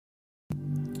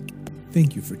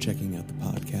Thank you for checking out the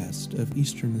podcast of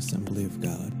Eastern Assembly of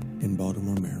God in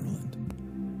Baltimore,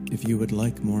 Maryland. If you would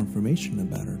like more information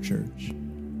about our church,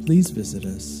 please visit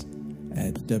us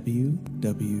at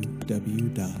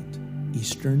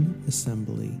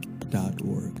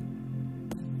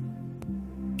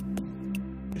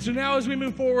www.easternassembly.org. So now as we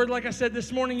move forward, like I said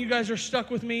this morning, you guys are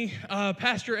stuck with me.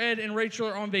 Pastor Ed and Rachel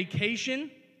are on vacation.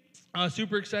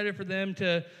 Super excited for them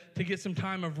to get some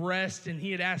time of rest. And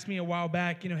he had asked me a while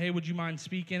back, hey, would you mind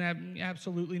speaking?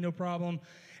 Absolutely, no problem.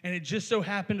 And it just so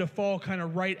happened to fall kind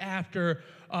of right after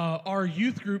our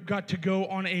youth group got to go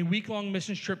on a week-long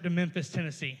missions trip to Memphis,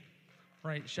 Tennessee.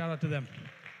 Right, shout out to them.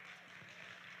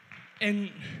 And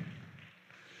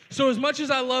so as much as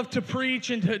I love to preach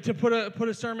and to put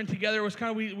a sermon together, it was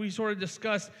kind of, we sort of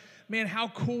discussed, man, how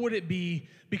cool would it be?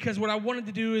 Because what I wanted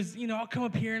to do is, I'll come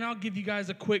up here and I'll give you guys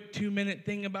a quick 2-minute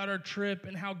thing about our trip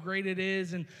and how great it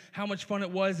is and how much fun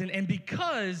it was. And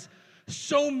because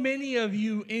so many of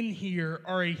you in here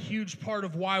are a huge part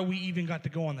of why we even got to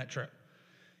go on that trip.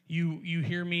 You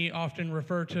hear me often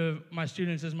refer to my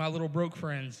students as my little broke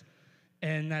friends,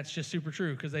 and that's just super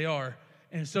true because they are.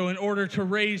 And so in order to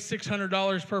raise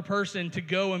 $600 per person to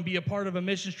go and be a part of a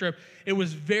mission trip, it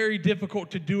was very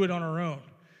difficult to do it on our own.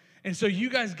 And so you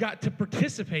guys got to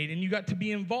participate, and you got to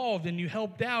be involved, and you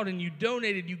helped out, and you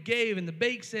donated, you gave, and the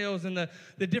bake sales, and the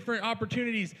different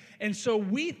opportunities. And so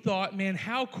we thought, man,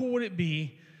 how cool would it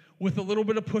be with a little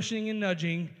bit of pushing and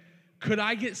nudging? Could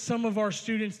I get some of our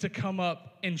students to come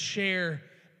up and share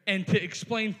and to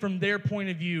explain from their point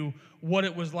of view what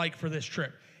it was like for this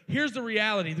trip? Here's the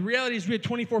reality. The reality is we had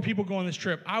 24 people go on this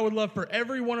trip. I would love for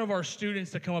every one of our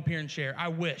students to come up here and share. I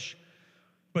wish.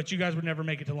 But you guys would never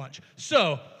make it to lunch.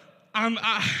 So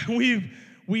we've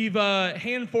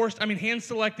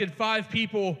hand-selected 5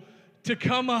 people to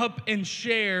come up and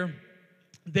share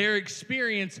their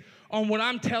experience on what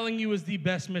I'm telling you is the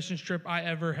best mission trip I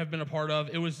ever have been a part of.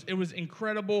 It was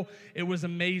incredible. It was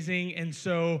amazing. And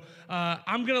so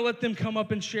I'm going to let them come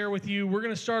up and share with you. We're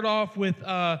going to start off with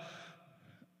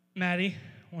Maddie.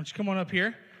 Why don't you come on up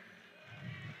here?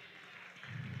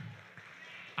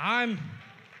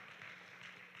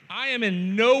 I am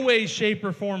in no way, shape,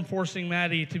 or form forcing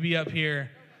Maddie to be up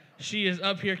here. She is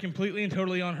up here completely and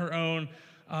totally on her own.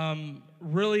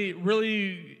 Really,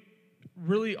 really,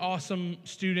 really awesome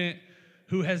student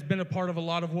who has been a part of a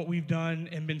lot of what we've done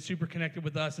and been super connected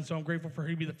with us. And so I'm grateful for her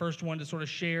to be the first one to sort of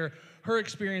share her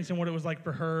experience and what it was like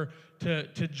for her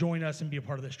to join us and be a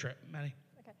part of this trip. Maddie.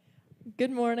 Okay.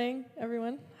 Good morning,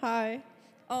 everyone. Hi.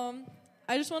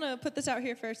 I just want to put this out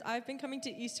here first. I've been coming to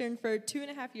Eastern for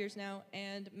 2.5 years now,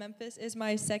 and Memphis is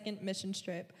my second mission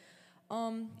trip.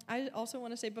 I also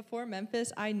want to say before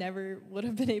Memphis, I never would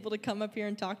have been able to come up here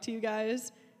and talk to you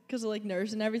guys because of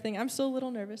nerves and everything. I'm still a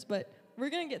little nervous, but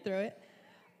we're going to get through it.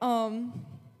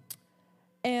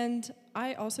 And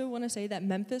I also want to say that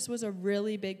Memphis was a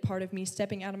really big part of me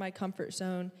stepping out of my comfort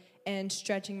zone and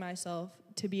stretching myself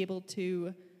to be able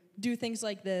to do things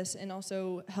like this and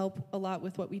also help a lot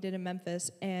with what we did in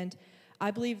Memphis. And I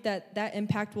believe that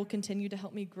impact will continue to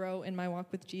help me grow in my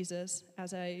walk with Jesus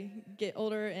as I get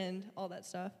older and all that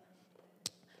stuff.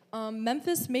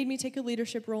 Memphis made me take a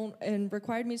leadership role and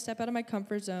required me to step out of my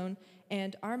comfort zone.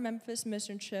 And our Memphis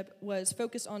mission trip was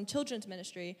focused on children's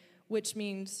ministry, which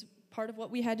means part of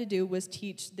what we had to do was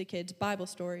teach the kids Bible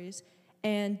stories.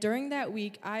 And during that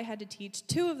week, I had to teach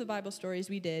 2 of the Bible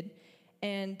stories we did.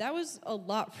 And that was a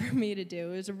lot for me to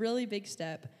do. It was a really big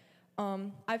step.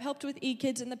 I've helped with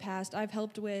e-kids in the past. I've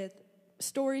helped with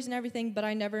stories and everything, but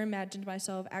I never imagined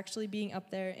myself actually being up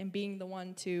there and being the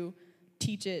one to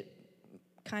teach it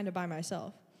kind of by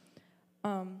myself.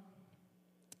 And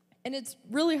it's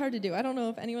really hard to do. I don't know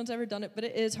if anyone's ever done it, but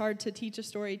it is hard to teach a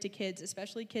story to kids,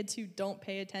 especially kids who don't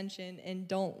pay attention and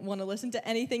don't want to listen to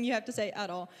anything you have to say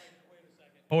at all.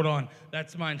 Hold on.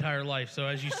 That's my entire life. So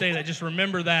as you say that, just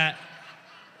remember that.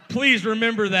 Please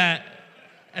remember that.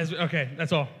 Okay,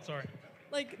 that's all. Sorry.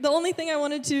 The only thing I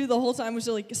wanted to the whole time was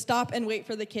to, stop and wait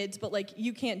for the kids, but,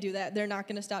 you can't do that. They're not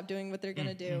going to stop doing what they're going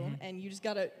to do, and you just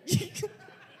got to...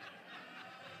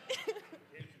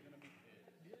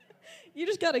 You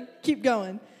just got to keep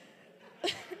going.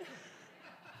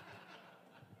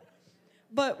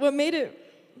 But what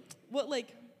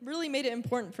really made it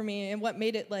important for me and what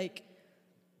made it,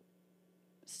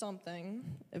 something,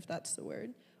 if that's the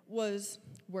word, was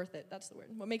worth it. That's the word.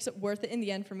 What makes it worth it in the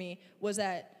end for me was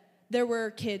that there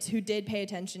were kids who did pay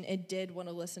attention and did want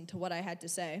to listen to what I had to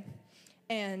say.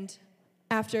 And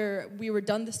after we were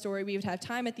done the story, we would have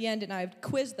time at the end, and I would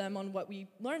quiz them on what we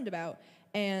learned about.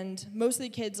 And most of the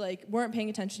kids, weren't paying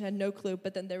attention, had no clue,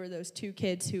 but then there were those 2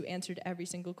 kids who answered every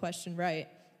single question right.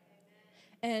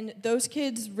 And those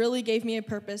kids really gave me a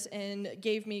purpose and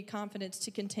gave me confidence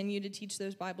to continue to teach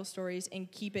those Bible stories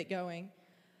and keep it going.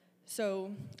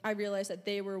 So I realized that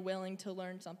they were willing to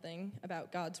learn something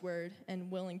about God's word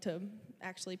and willing to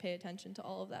actually pay attention to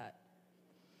all of that.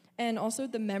 And also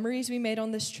the memories we made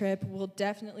on this trip will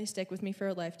definitely stick with me for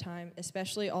a lifetime,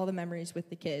 especially all the memories with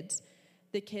the kids.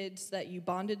 The kids that you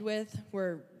bonded with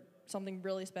were something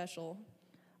really special.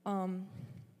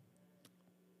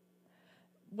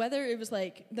 Whether it was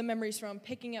like the memories from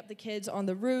picking up the kids on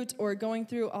the route or going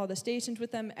through all the stations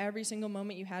with them, every single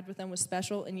moment you had with them was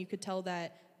special, and you could tell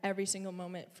that every single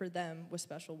moment for them was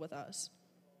special with us.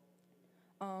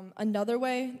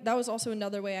 That was also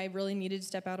another way I really needed to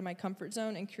step out of my comfort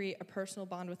zone and create a personal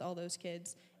bond with all those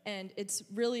kids. And it's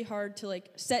really hard to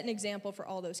like set an example for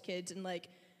all those kids and like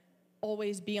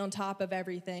always be on top of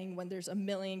everything when there's a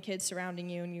million kids surrounding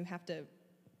you and you have to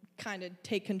kind of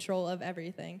take control of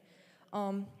everything.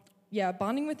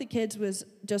 Bonding with the kids was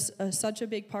just such a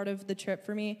big part of the trip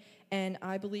for me, and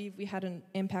I believe we had an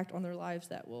impact on their lives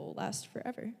that will last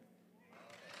forever.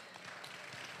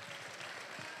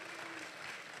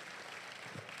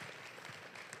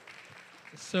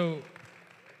 So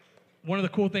one of the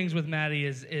cool things with Maddie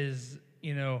is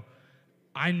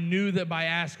I knew that by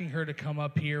asking her to come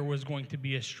up here was going to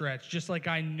be a stretch, just like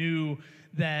I knew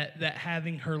that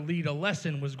having her lead a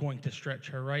lesson was going to stretch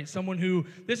her, right?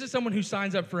 This is someone who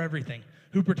signs up for everything,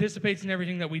 who participates in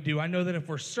everything that we do. I know that if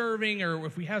we're serving or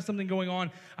if we have something going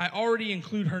on, I already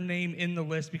include her name in the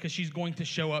list because she's going to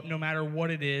show up no matter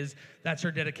what it is. That's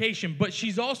her dedication. But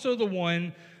she's also the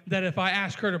one that if I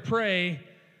ask her to pray,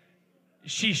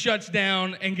 she shuts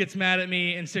down and gets mad at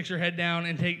me and sticks her head down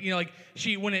and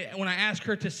when I ask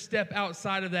her to step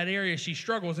outside of that area, she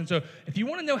struggles. And so if you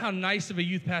want to know how nice of a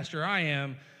youth pastor I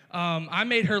am, I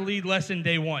made her lead lesson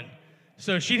day one.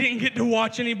 So she didn't get to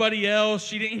watch anybody else.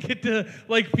 She didn't get to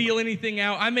feel anything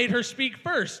out. I made her speak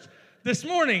first this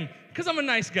morning because I'm a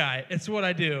nice guy. It's what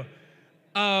I do.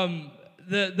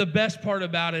 The best part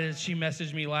about it is she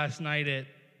messaged me last night at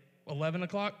 11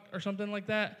 o'clock or something like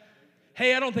that.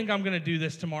 Hey, I don't think I'm going to do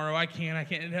this tomorrow. I can't.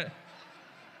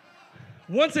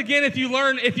 Once again, if you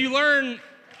learn anything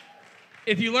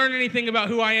about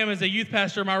who I am as a youth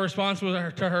pastor, my response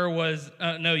to her was,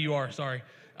 no, you are, sorry.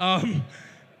 And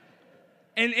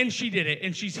she did it,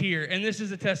 and she's here. And this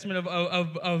is a testament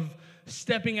of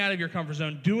stepping out of your comfort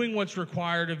zone, doing what's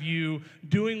required of you,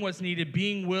 doing what's needed,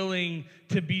 being willing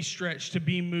to be stretched, to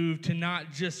be moved, to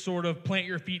not just sort of plant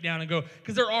your feet down and go.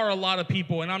 Because there are a lot of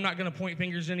people, and I'm not going to point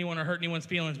fingers at anyone or hurt anyone's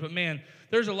feelings, but man,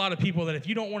 there's a lot of people that if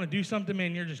you don't want to do something,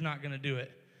 man, you're just not going to do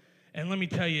it. And let me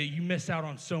tell you, you miss out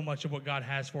on so much of what God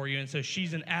has for you. And so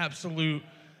she's an absolute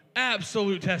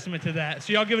testament to that.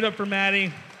 So y'all give it up for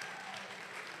Maddie.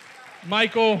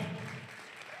 Michael's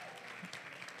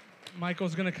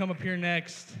going to come up here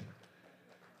next.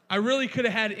 I really could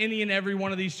have had any and every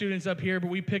one of these students up here, but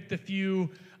we picked a few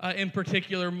in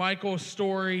particular. Michael's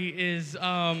story is,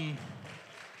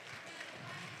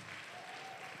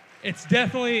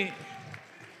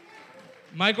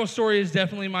 Michael's story is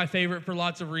definitely my favorite for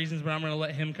lots of reasons, but I'm going to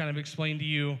let him kind of explain to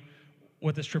you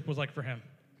what this trip was like for him.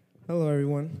 Hello,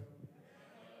 everyone.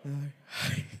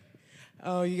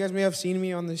 You guys may have seen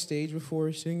me on the stage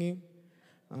before singing,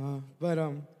 but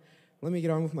let me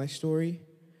get on with my story.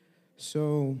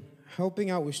 So, helping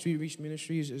out with Street Reach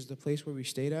Ministries is the place where we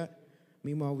stayed at.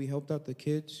 Meanwhile, we helped out the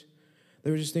kids.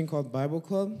 There was this thing called Bible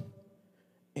Club,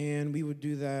 and we would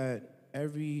do that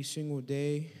every single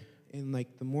day in, the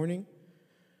morning.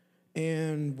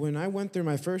 And when I went there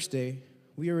my first day,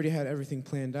 we already had everything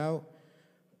planned out,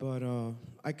 but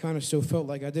I kind of still felt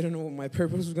like I didn't know what my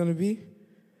purpose was going to be.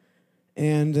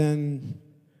 And then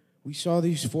we saw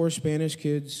these 4 Spanish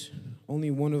kids. Only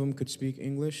one of them could speak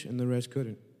English, and the rest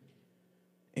couldn't.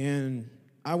 And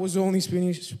I was the only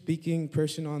Spanish-speaking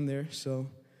person on there, so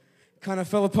it kind of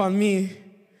fell upon me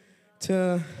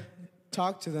to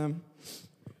talk to them.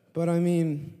 But,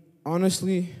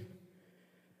 honestly,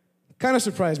 kind of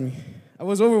surprised me. I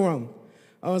was overwhelmed.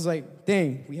 I was like,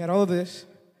 dang, we had all of this,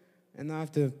 and now I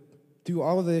have to do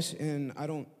all of this, and I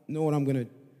don't know what I'm going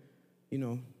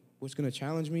to, what's going to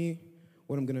challenge me,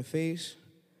 what I'm going to face.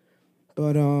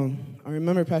 But I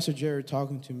remember Pastor Jarrod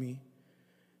talking to me,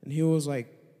 and he was like,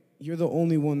 you're the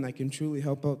only one that can truly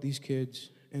help out these kids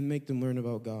and make them learn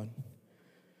about God.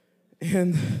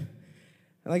 And,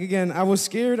 again, I was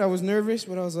scared, I was nervous,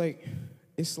 but I was like,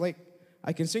 it's like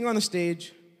I can sing on the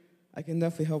stage, I can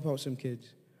definitely help out some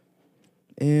kids.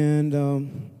 And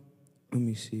let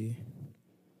me see.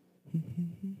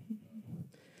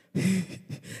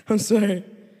 I'm sorry.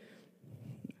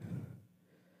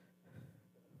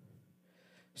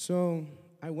 So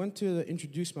I went to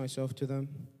introduce myself to them,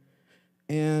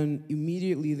 and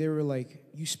immediately they were like,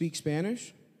 "You speak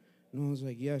Spanish?" And I was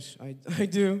like, "Yes, I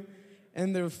do."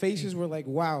 And their faces were like,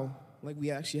 "Wow, like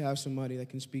we actually have somebody that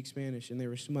can speak Spanish," and they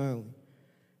were smiling.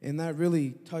 And that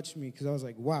really touched me because I was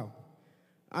like, wow,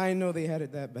 I didn't know they had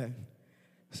it that bad.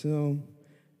 So,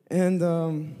 and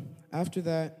after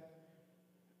that,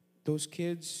 those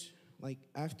kids, like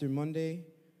after Monday,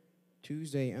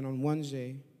 Tuesday, and on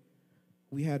Wednesday,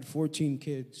 we had 14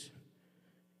 kids.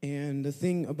 And the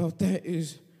thing about that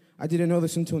is, I didn't know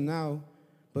this until now,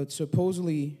 but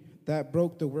supposedly that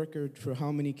broke the record for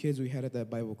how many kids we had at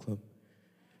that Bible club.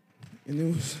 And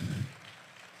it was...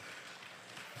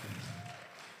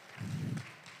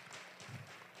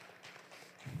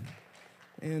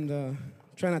 And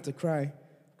try not to cry.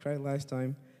 Cried last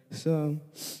time. So,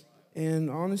 and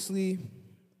honestly,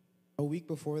 a week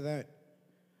before that,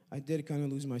 I did kind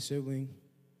of lose my sibling.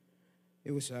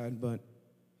 It was sad, but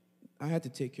I had to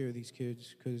take care of these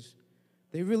kids because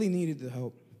they really needed the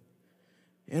help.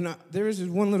 And there was this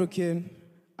one little kid.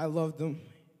 I loved him.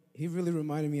 He really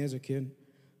reminded me as a kid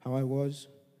how I was.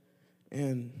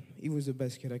 And he was the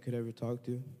best kid I could ever talk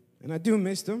to. And I do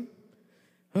miss him.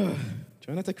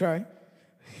 Try not to cry.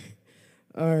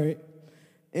 All right.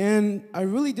 And I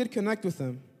really did connect with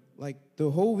them. Like,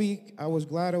 the whole week, I was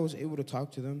glad I was able to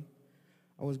talk to them.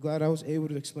 I was glad I was able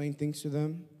to explain things to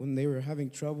them when they were having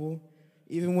trouble,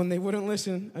 even when they wouldn't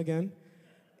listen again.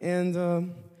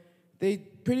 And they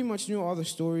pretty much knew all the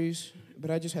stories, but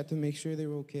I just had to make sure they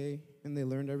were okay and they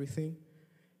learned everything.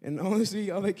 And honestly,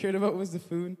 all they cared about was the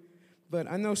food. But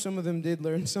I know some of them did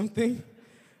learn something.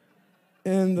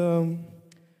 And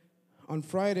on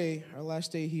Friday, our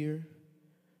last day here,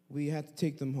 we had to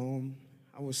take them home.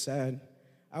 I was sad.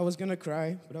 I was going to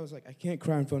cry, but I was like, I can't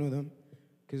cry in front of them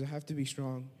because I have to be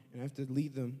strong and I have to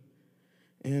lead them.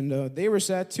 And they were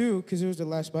sad too because it was the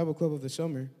last Bible club of the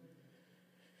summer.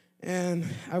 And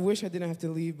I wish I didn't have to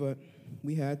leave, but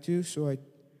we had to. So I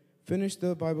finished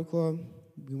the Bible club.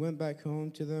 We went back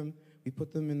home to them. We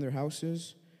put them in their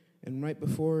houses. And right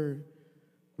before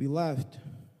we left,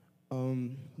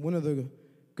 one of the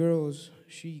girls,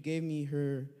 she gave me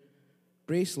her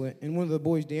bracelet, and one of the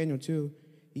boys, Daniel, too,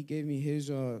 he gave me his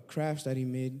crafts that he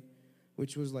made,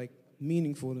 which was, like,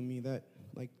 meaningful to me, that,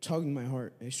 like, tugged my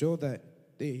heart. It showed that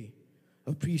they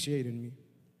appreciated me,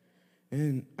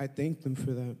 and I thanked them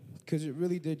for that, because it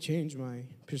really did change my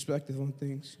perspective on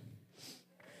things.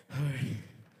 All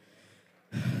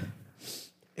right.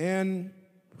 And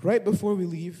right before we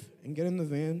leave and get in the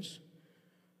vans,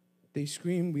 they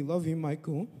scream, "We love you,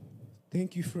 Michael.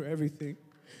 Thank you for everything.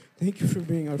 Thank you for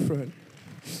being our friend."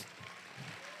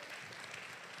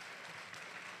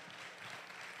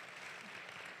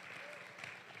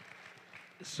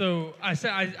 So I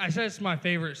said it's my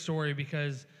favorite story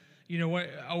because, you know what,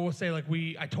 I will say, like,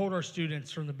 I told our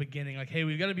students from the beginning, like, hey,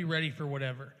 we've got to be ready for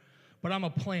whatever. But I'm a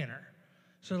planner.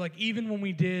 So, like, even when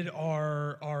we did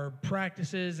our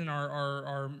practices and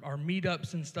our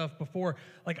meetups and stuff before,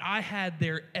 like, I had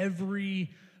there every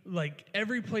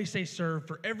place they served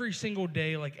for every single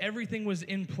day, like, everything was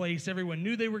in place. Everyone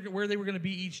knew where they were going to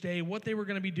be each day, what they were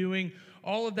going to be doing.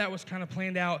 All of that was kind of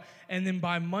planned out. And then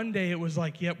by Monday, it was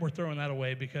like, yep, we're throwing that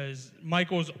away because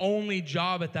Michael's only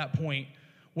job at that point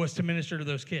was to minister to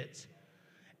those kids.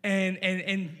 And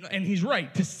he's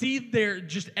right. To see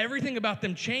just everything about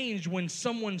them changed when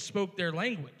someone spoke their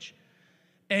language.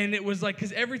 And it was like,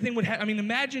 because everything would I mean,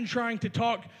 imagine trying to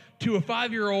talk to a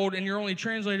 5-year-old and your only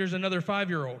translator is another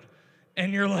 5-year-old.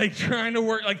 And you're like trying to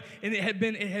work, like, and it had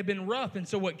been rough. And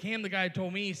so what Cam, the guy,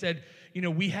 told me, he said, you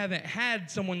know, we haven't had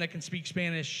someone that can speak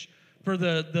Spanish for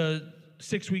the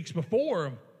 6 weeks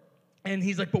before. And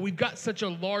he's like, but we've got such a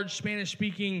large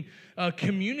Spanish-speaking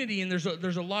community, and there's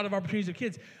a lot of opportunities of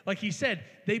kids. Like he said,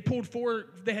 they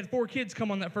had 4 kids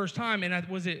come on that first time, and I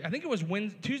think it was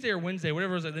Tuesday or Wednesday,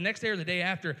 whatever it was, like the next day or the day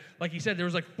after. Like he said, there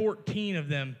was like 14 of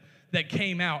them that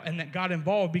came out and that got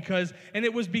involved because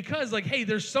like, hey,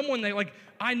 there's someone that, like,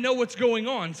 I know what's going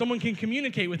on. Someone can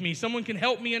communicate with me. Someone can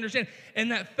help me understand.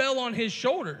 And that fell on his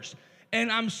shoulders.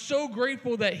 And I'm so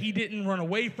grateful that he didn't run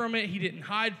away from it. He didn't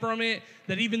hide from it.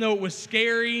 That even though it was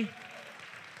scary,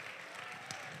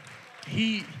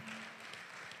 he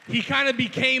kind of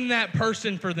became that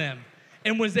person for them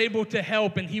and was able to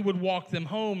help. And he would walk them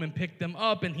home and pick them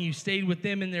up. And he stayed with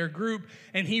them in their group.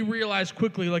 And he realized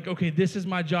quickly, like, okay, this is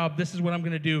my job. This is what I'm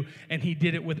going to do. And he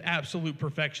did it with absolute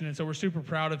perfection. And so we're super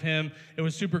proud of him. It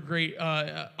was super great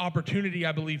opportunity,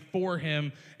 I believe, for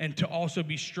him, and to also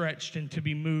be stretched and to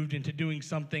be moved into doing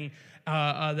something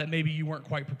that maybe you weren't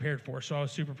quite prepared for. So I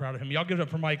was super proud of him. Y'all give it up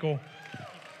for Michael.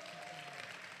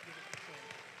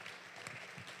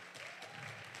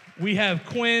 We have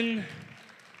Quinn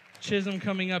Chisholm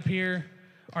coming up here.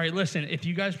 All right, listen, if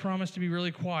you guys promise to be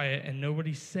really quiet and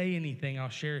nobody say anything, I'll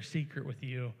share a secret with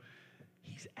you.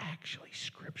 He's actually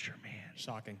Scripture man.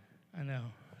 Shocking. I know,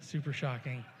 super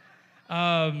shocking.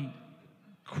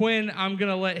 Quinn, I'm going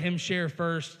to let him share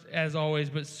first, as always,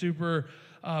 but super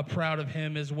proud of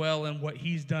him as well and what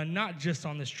he's done, not just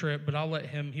on this trip, but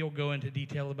he'll go into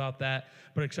detail about that,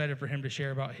 but excited for him to share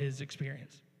about his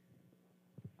experience.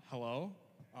 Hello.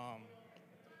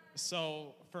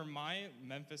 So for my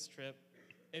Memphis trip,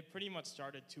 it pretty much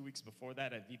started 2 weeks before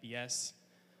that at VBS.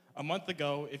 A month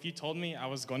ago, if you told me I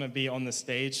was going to be on the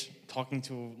stage talking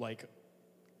to like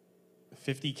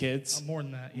 50 kids. More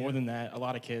than that. More than that, a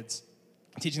lot of kids.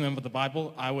 Teaching them about the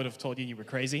Bible, I would have told you were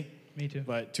crazy. Me too.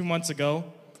 But 2 months ago,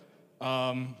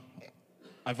 I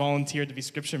volunteered to be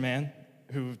Scripture man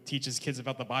who teaches kids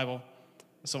about the Bible.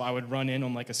 So I would run in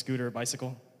on like a scooter or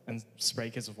bicycle and spray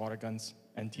kids with water guns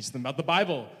and teach them about the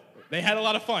Bible. They had a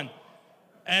lot of fun.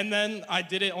 And then I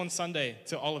did it on Sunday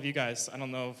to all of you guys. I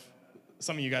don't know if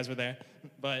some of you guys were there.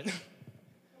 But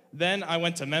then I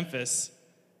went to Memphis,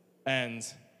 and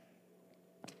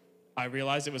I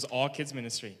realized it was all kids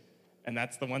ministry. And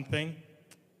that's the one thing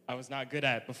I was not good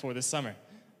at before this summer.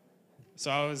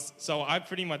 So I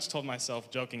pretty much told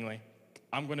myself jokingly,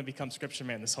 I'm going to become Scripture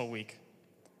man this whole week.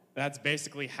 That's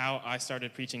basically how I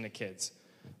started preaching to kids.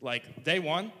 Like, day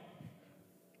one,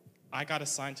 I got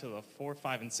assigned to the 4,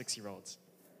 5, and 6-year-olds.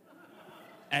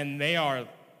 And they are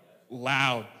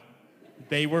loud.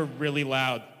 They were really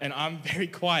loud. And I'm very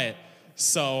quiet.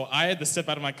 So I had to step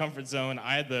out of my comfort zone.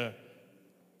 I had to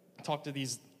talk to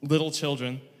these little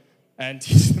children and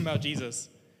teach them about Jesus.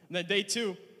 And then day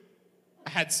two, I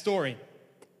had story.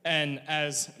 And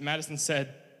as Madison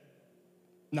said,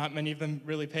 not many of them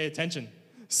really pay attention.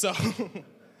 So,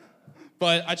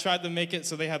 but I tried to make it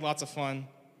so they had lots of fun.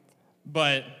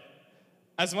 But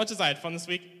as much as I had fun this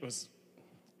week, it was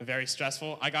very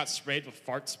stressful. I got sprayed with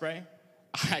fart spray.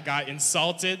 I got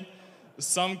insulted.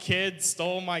 Some kid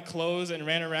stole my clothes and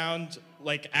ran around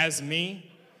like as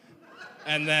me.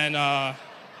 And then I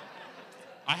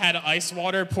had ice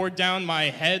water poured down my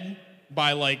head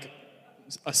by like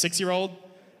a 6-year-old.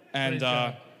 And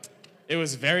it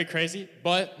was very crazy,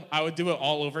 but I would do it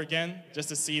all over again just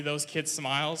to see those kids'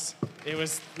 smiles. It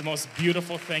was the most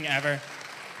beautiful thing ever.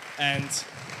 And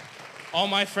all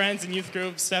my friends in youth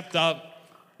group stepped up.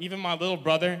 Even my little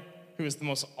brother, who is the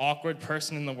most awkward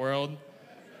person in the world.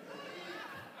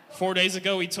 4 days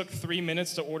ago, he took 3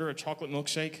 minutes to order a chocolate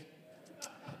milkshake.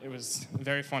 It was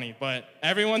very funny, but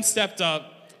everyone stepped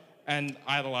up, and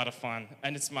I had a lot of fun.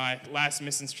 And it's my last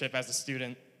missions trip as a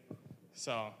student,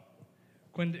 so.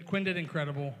 Quinn did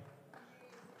incredible.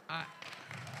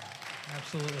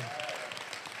 Absolutely.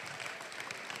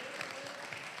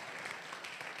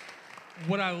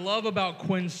 What I love about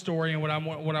Quinn's story and what I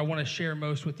want to share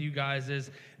most with you guys is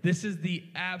this is the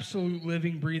absolute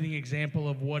living, breathing example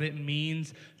of what it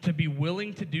means to be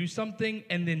willing to do something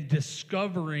and then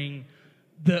discovering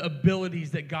the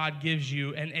abilities that God gives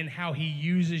you and how he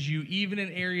uses you even in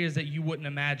areas that you wouldn't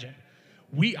imagine.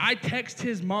 I text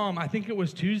his mom, I think it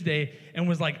was Tuesday, and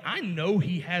was like, I know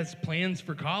he has plans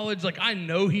for college. Like, I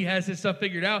know he has his stuff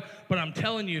figured out, but I'm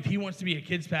telling you, if he wants to be a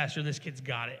kids pastor, this kid's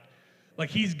got it. Like,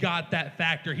 he's got that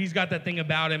factor. He's got that thing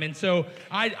about him. And so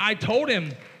I told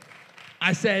him,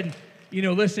 I said, you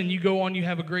know, listen, you go on, you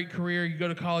have a great career, you go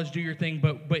to college, do your thing,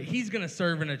 but he's going to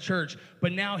serve in a church.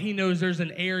 But now he knows there's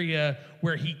an area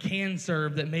where he can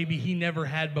serve that maybe he never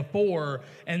had before,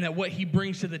 and that what he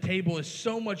brings to the table is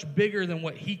so much bigger than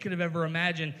what he could have ever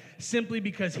imagined, simply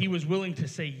because he was willing to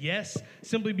say yes,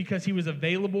 simply because he was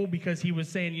available, because he was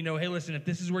saying, you know, hey, listen, if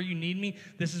this is where you need me,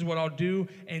 this is what I'll do.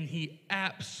 And he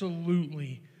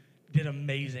absolutely did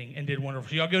amazing and did wonderful.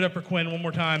 So y'all give it up for Quinn one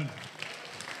more time.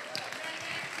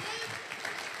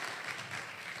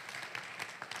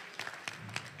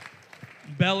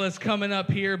 Bella's coming up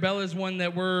here. Bella's one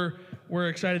that we're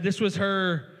excited. This was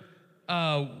her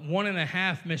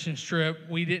 1.5 missions trip.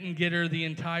 We didn't get her the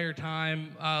entire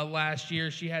time last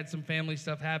year. She had some family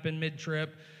stuff happen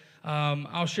mid-trip.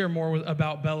 I'll share more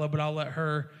about Bella, but I'll let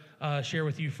her share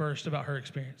with you first about her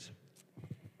experience.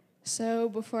 So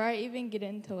before I even get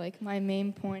into like my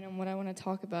main point and what I want to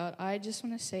talk about, I just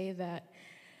want to say that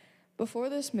before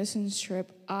this missions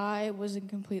trip, I was a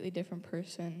completely different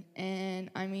person.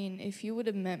 And I mean, if you would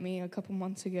have met me a couple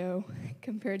months ago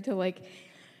compared to like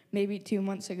maybe 2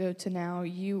 months ago to now,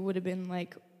 you would have been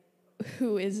like,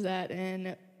 who is that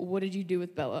and what did you do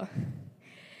with Bella?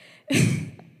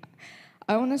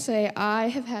 I want to say I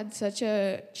have had such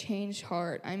a changed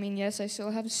heart. I mean, yes, I still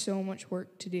have so much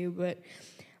work to do, but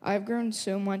I've grown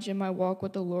so much in my walk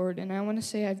with the Lord, and I want to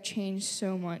say I've changed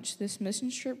so much. This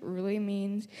mission trip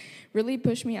really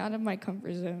pushed me out of my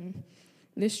comfort zone.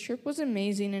 This trip was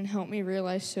amazing and helped me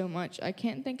realize so much. I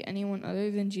can't thank anyone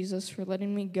other than Jesus for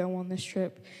letting me go on this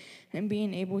trip and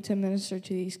being able to minister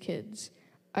to these kids.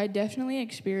 I definitely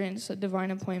experienced a divine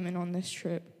appointment on this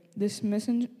trip. This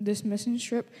mission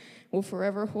trip will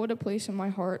forever hold a place in my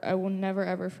heart I will never,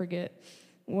 ever forget.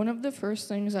 One of the first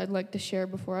things I'd like to share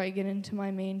before I get into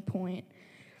my main point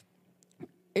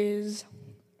is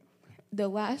the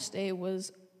last day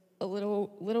was a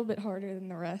little bit harder than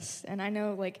the rest. And I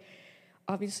know,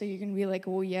 obviously you're going to be like,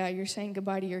 well, yeah, you're saying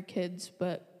goodbye to your kids,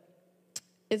 but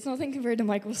it's nothing compared to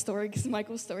Michael's story, because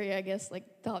Michael's story, I guess,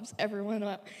 tops everyone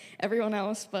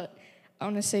else. But I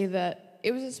want to say that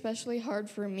it was especially hard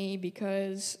for me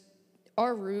because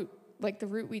our route, the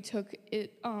route we took,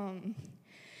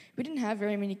 we didn't have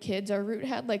very many kids. Our route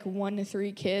had 1 to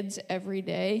 3 kids every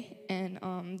day,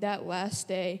 and that last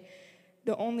day,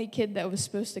 the only kid that was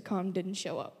supposed to come didn't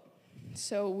show up.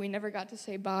 So we never got to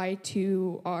say bye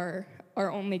to our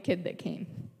only kid that came.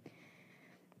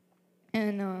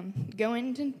 And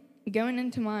going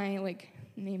into my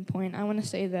main point, I want to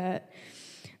say that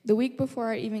the week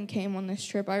before I even came on this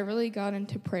trip, I really got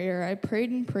into prayer. I prayed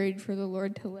and prayed for the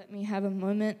Lord to let me have a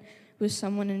moment with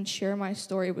someone and share my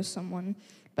story with someone.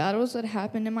 Battles that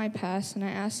happened in my past, and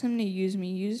I asked him to use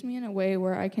me in a way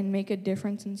where I can make a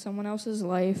difference in someone else's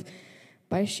life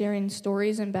by sharing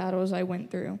stories and battles I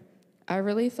went through. I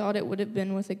really thought it would have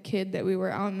been with a kid that we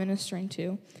were out ministering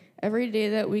to. Every day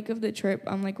that week of the trip,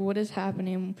 I'm like, what is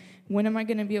happening? When am I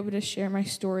going to be able to share my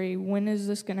story? When is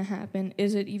this going to happen?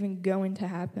 Is it even going to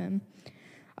happen?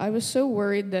 I was so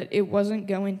worried that it wasn't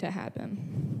going to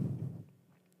happen.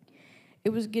 It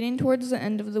was getting towards the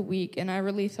end of the week, and I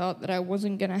really thought that I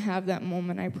wasn't going to have that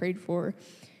moment I prayed for.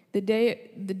 The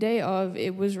day of,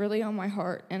 it was really on my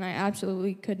heart, and I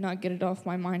absolutely could not get it off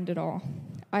my mind at all.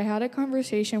 I had a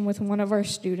conversation with one of our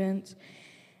students,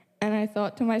 and I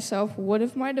thought to myself, what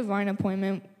if my divine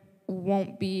appointment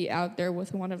won't be out there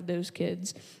with one of those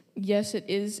kids? Yes, it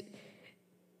is.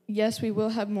 Yes, we will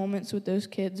have moments with those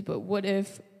kids, but what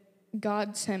if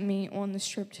God sent me on this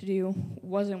trip to do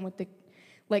wasn't with the,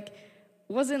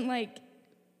 wasn't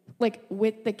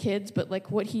with the kids, but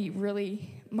what he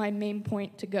really, my main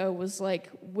point to go was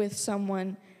with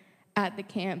someone at the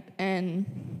camp.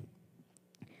 And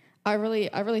I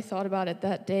really thought about it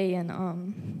that day, and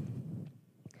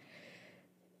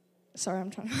sorry,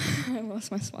 I lost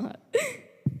my spot.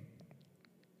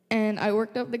 And I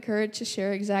worked up the courage to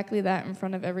share exactly that in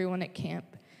front of everyone at camp.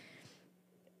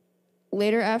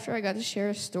 Later, after I got to share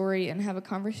a story and have a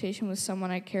conversation with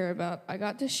someone I care about, I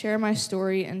got to share my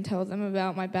story and tell them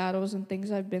about my battles and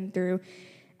things I've been through.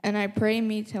 And I pray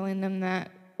me telling them that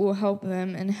will help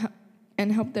them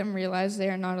and help them realize they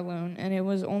are not alone. And it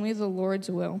was only the Lord's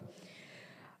will.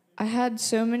 I had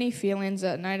so many feelings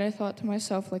that night. I thought to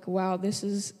myself, wow, this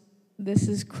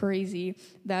is crazy.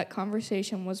 That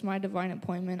conversation was my divine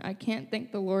appointment. I can't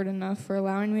thank the Lord enough for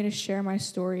allowing me to share my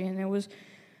story, and it was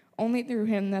only through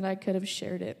him that I could have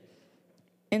shared it.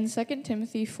 In 2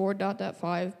 Timothy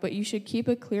 4:5, but you should keep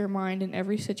a clear mind in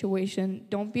every situation.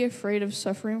 Don't be afraid of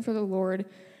suffering for the Lord.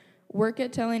 Work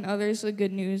at telling others the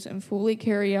good news and fully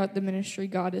carry out the ministry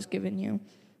God has given you.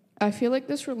 I feel like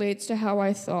this relates to how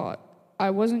I thought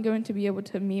I wasn't going to be able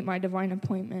to meet my divine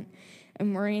appointment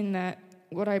and worrying that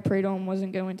what I prayed on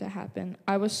wasn't going to happen.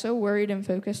 I was so worried and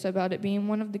focused about it being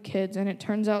one of the kids, and it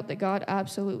turns out that God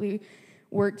absolutely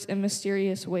works in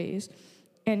mysterious ways,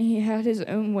 and he had his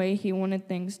own way he wanted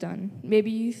things done. Maybe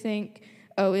you think,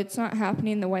 oh, it's not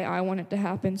happening the way I want it to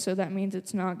happen, so that means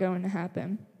it's not going to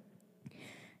happen.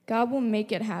 God will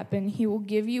make it happen. He will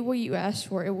give you what you asked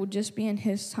for. It will just be in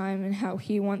his time and how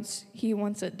he wants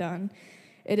it done.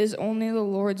 It is only the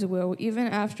Lord's will. Even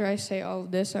after I say all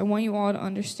of this, I want you all to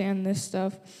understand this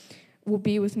stuff will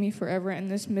be with me forever, and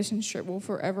this mission trip will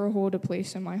forever hold a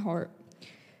place in my heart.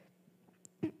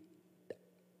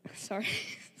 Sorry.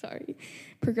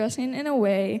 Progressing in a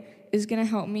way is going to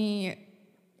help me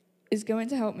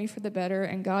for the better,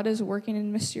 and God is working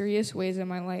in mysterious ways in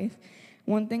my life.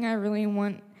 One thing I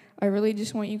really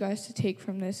just want you guys to take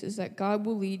from this is that God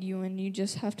will lead you, and you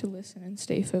just have to listen and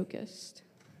stay focused.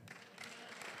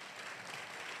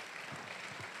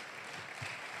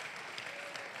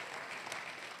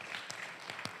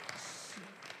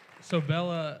 So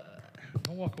Bella,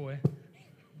 don't walk away.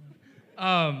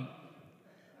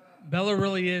 Bella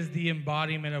really is the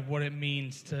embodiment of what it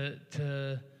means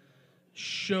to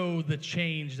show the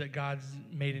change that God's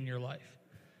made in your life.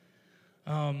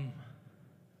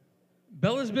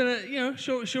 Bella's been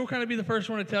she'll kind of be the first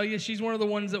one to tell you. She's one of the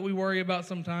ones that we worry about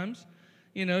sometimes.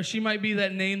 She might be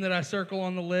that name that I circle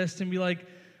on the list and be like,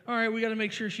 all right, we got to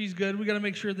make sure she's good. We got to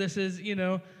make sure this is,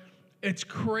 It's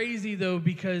crazy, though,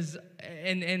 because,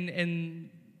 and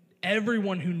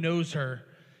everyone who knows her,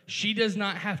 she does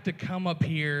not have to come up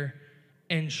here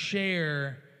and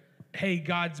share, hey,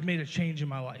 God's made a change in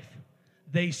my life.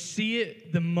 They see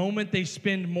it the moment they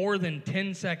spend more than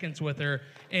 10 seconds with her,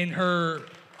 in her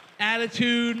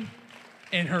attitude,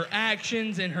 and her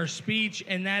actions, and her speech,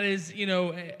 and that is,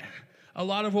 a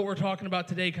lot of what we're talking about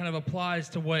today kind of applies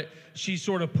to what she's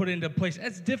sort of put into place.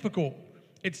 That's difficult.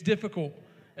 It's difficult,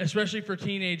 especially for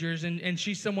teenagers, and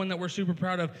she's someone that we're super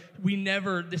proud of.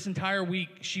 This entire week,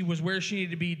 she was where she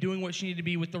needed to be, doing what she needed to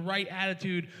be, with the right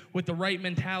attitude, with the right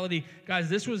mentality. Guys,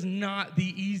 this was not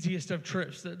the easiest of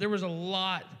trips. There was a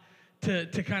lot to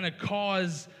kind of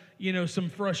cause, some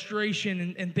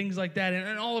frustration and things like that,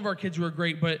 and all of our kids were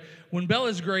great, but when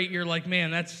Bella's great, you're like,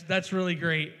 man, that's really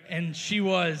great, and she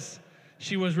was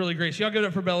really great. So y'all give it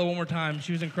up for Bella one more time.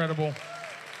 She was incredible.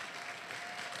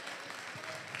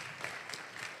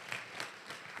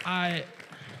 I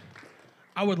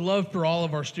would love for all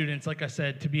of our students, like I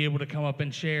said, to be able to come up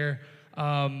and share,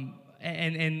 and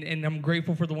I'm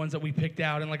grateful for the ones that we picked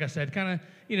out. And like I said, kind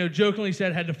of, jokingly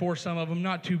said, had to force some of them.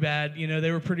 Not too bad.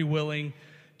 They were pretty willing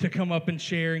to come up and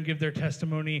share and give their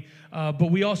testimony.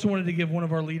 But we also wanted to give one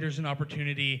of our leaders an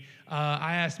opportunity.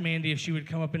 I asked Mandy if she would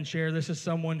come up and share. This is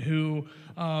someone who,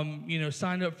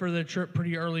 signed up for the trip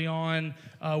pretty early on,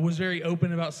 was very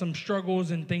open about some struggles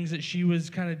and things that she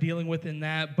was kind of dealing with in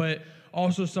that, but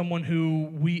also someone who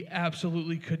we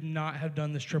absolutely could not have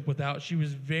done this trip without. She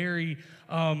was very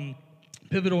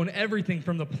pivotal in everything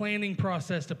from the planning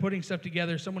process to putting stuff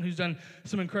together, someone who's done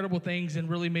some incredible things and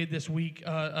really made this week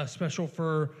special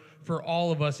for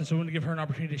all of us. And so we want to give her an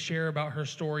opportunity to share about her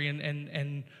story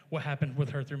and what happened with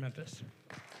her through Memphis.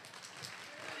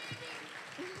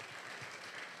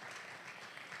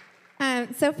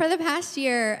 So for the past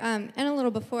year, and a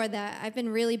little before that, I've been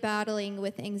really battling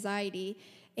with anxiety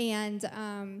and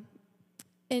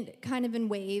kind of in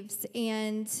waves.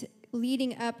 And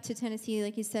leading up to Tennessee,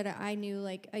 like you said, I knew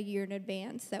like a year in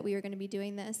advance that we were going to be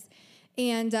doing this.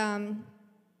 And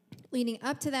leading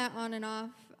up to that, on and off,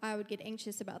 I would get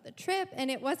anxious about the trip.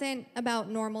 And it wasn't about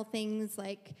normal things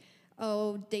like,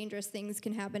 oh, dangerous things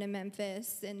can happen in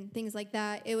Memphis and things like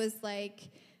that. It was like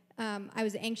I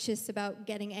was anxious about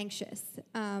getting anxious.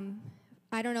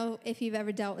 I don't know if you've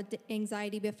ever dealt with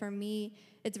anxiety, but for me,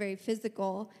 it's very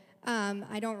physical.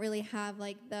 I don't really have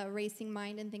like the racing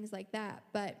mind and things like that,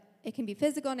 but it can be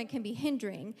physical and it can be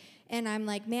hindering. And I'm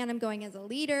like, man, I'm going as a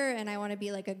leader and I want to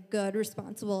be like a good,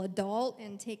 responsible adult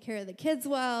and take care of the kids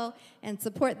well and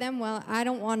support them well. I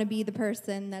don't want to be the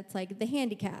person that's like the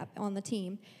handicap on the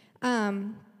team.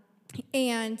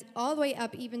 And all the way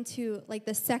up even to like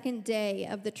the second day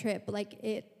of the trip, like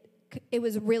it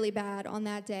was really bad on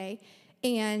that day.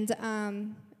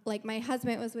 And like my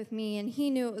husband was with me and he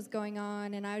knew what was going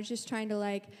on and I was just trying to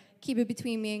like keep it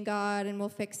between me and God and we'll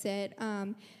fix it.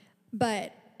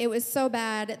 But it was so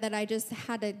bad that I just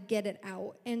had to get it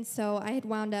out. And so I had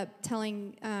wound up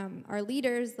telling our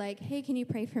leaders like, hey, can you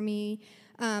pray for me?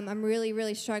 I'm really,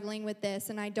 really struggling with this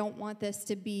and I don't want this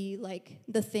to be like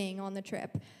the thing on the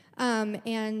trip.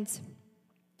 And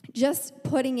just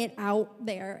putting it out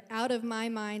there, out of my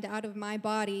mind, out of my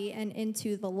body, and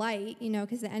into the light,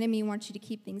 because the enemy wants you to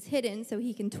keep things hidden so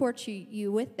he can torture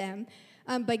you with them.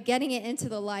 But getting it into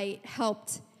the light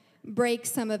helped break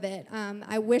some of it.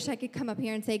 I wish I could come up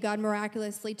here and say God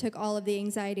miraculously took all of the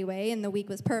anxiety away and the week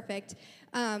was perfect,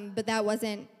 but that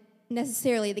wasn't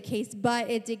necessarily the case, but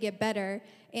it did get better.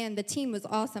 And the team was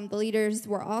awesome. The leaders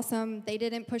were awesome. They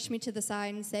didn't push me to the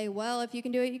side and say, well, if you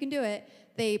can do it, you can do it.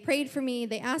 They prayed for me.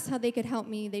 They asked how they could help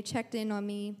me. They checked in on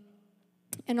me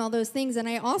and all those things. And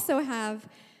I also have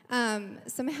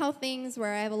some health things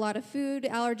where I have a lot of food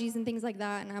allergies and things like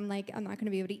that. And I'm like, I'm not going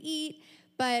to be able to eat.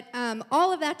 But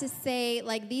all of that to say,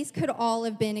 like, these could all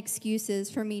have been excuses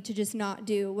for me to just not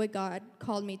do what God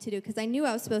called me to do because I knew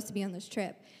I was supposed to be on this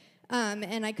trip.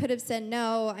 And I could have said,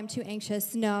 no, I'm too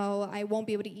anxious. No, I won't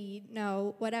be able to eat.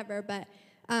 No, whatever. But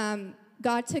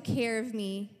God took care of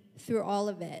me through all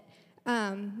of it.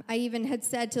 I even had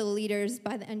said to the leaders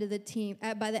by the end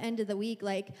of the week,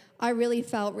 like, I really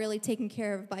felt really taken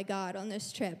care of by God on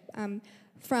this trip.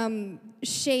 From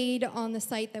shade on the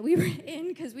site that we were in,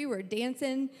 because we were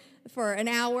dancing for an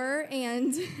hour,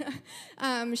 and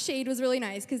shade was really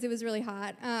nice because it was really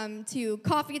hot, to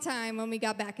coffee time when we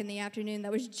got back in the afternoon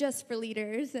that was just for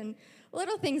leaders, and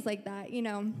little things like that,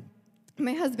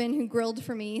 my husband who grilled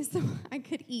for me so I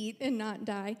could eat and not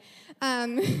die.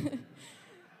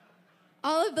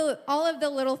 All of the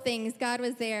little things, God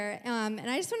was there. And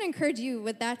I just want to encourage you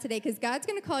with that today, because God's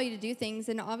going to call you to do things,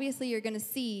 and obviously you're going to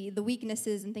see the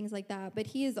weaknesses and things like that. But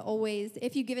he is always,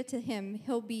 if you give it to him,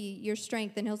 he'll be your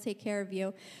strength and he'll take care of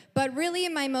you. But really,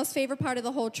 my most favorite part of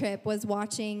the whole trip was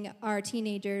watching our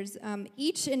teenagers.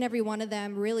 Each and every one of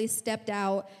them really stepped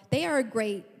out. They are a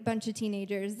great bunch of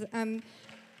teenagers.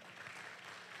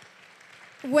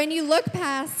 When you look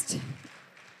past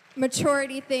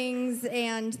maturity things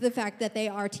and the fact that they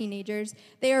are teenagers,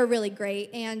 they are really great.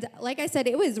 And like I said,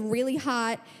 it was really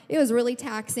hot. It was really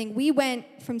taxing. We went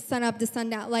from sunup to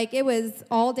sundown. Like, it was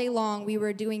all day long we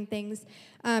were doing things,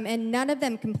 and none of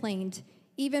them complained.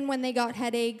 Even when they got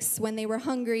headaches, when they were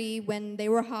hungry, when they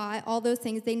were hot, all those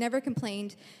things, they never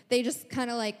complained. They just kind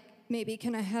of like, maybe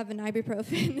can I have an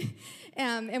ibuprofen?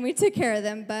 And we took care of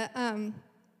them. But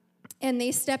and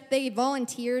they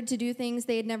volunteered to do things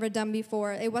they had never done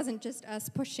before. It wasn't just us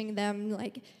pushing them,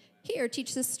 like, here,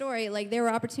 teach this story. Like, there were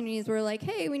opportunities where, like,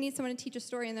 hey, we need someone to teach a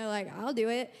story, and they're like, I'll do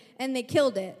it. And they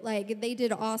killed it. Like, they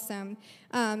did awesome.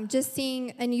 Just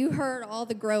seeing, and you heard all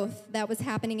the growth that was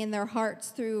happening in their hearts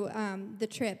through the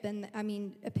trip. And, I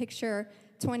mean, a picture,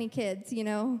 20 kids, you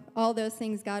know, all those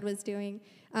things God was doing.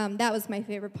 That was my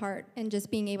favorite part, and just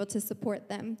being able to support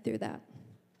them through that.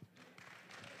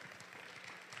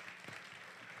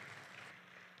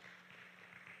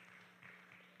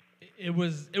 It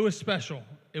was special.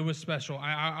 It was special.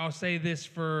 I'll say this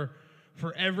for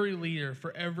every leader,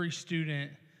 for every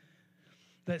student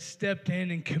that stepped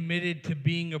in and committed to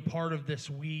being a part of this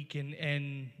week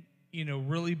and you know,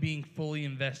 really being fully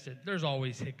invested. There's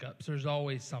always hiccups. There's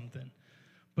always something.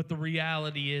 But the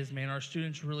reality is, man, our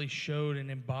students really showed and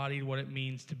embodied what it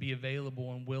means to be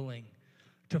available and willing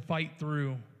to fight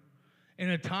through. In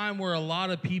a time where a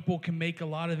lot of people can make a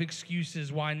lot of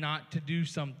excuses why not to do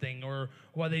something, or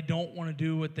why they don't want to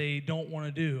do what they don't want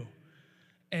to do.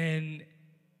 And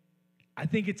I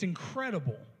think it's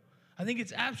incredible. I think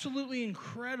it's absolutely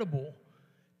incredible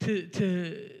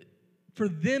for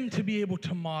them to be able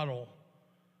to model,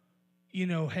 you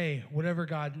know, hey, whatever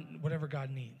God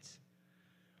needs.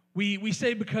 We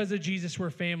say because of Jesus we're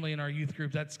family in our youth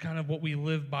group. That's kind of what we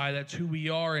live by. That's who we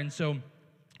are. And so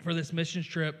for this missions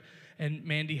trip, and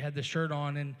Mandy had the shirt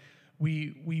on, and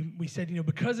we said, you know,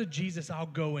 because of Jesus, I'll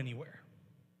go anywhere,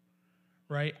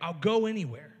 right? I'll go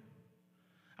anywhere.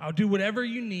 I'll do whatever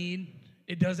you need.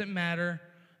 It doesn't matter.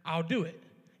 I'll do it.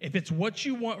 If it's what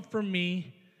you want from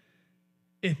me,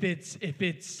 if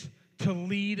it's to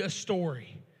lead a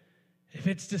story, if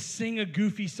it's to sing a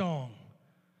goofy song,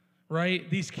 right?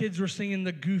 These kids were singing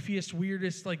the goofiest,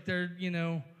 weirdest, like they're, you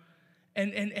know,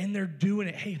 and they're doing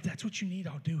it. Hey, if that's what you need,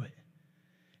 I'll do it.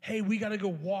 Hey, we got to go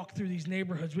walk through these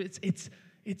neighborhoods.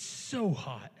 It's so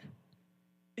hot.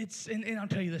 And I'll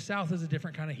tell you, the South is a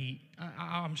different kind of heat.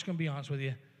 I'm just going to be honest with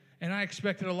you. And I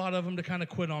expected a lot of them to kind of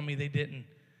quit on me. They didn't.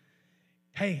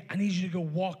 Hey, I need you to go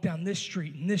walk down this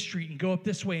street and go up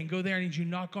this way and go there. I need you to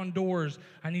knock on doors.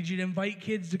 I need you to invite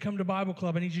kids to come to Bible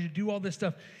club. I need you to do all this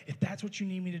stuff. If that's what you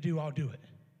need me to do, I'll do it.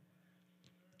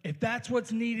 If that's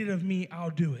what's needed of me, I'll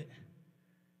do it.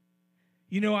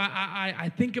 You know, I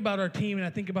think about our team, and I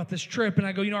think about this trip, and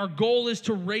I go, you know, our goal is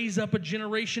to raise up a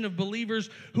generation of believers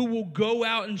who will go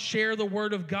out and share the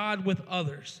word of God with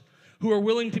others, who are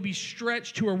willing to be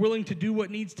stretched, who are willing to do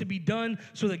what needs to be done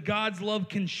so that God's love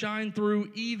can shine through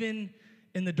even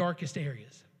in the darkest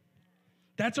areas.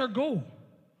 That's our goal,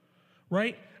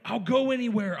 right? I'll go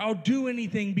anywhere. I'll do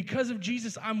anything. Because of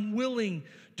Jesus, I'm willing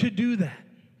to do that.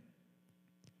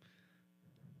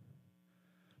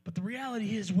 But the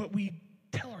reality is, what we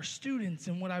tell our students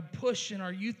and what I push in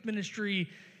our youth ministry,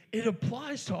 it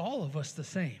applies to all of us the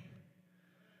same.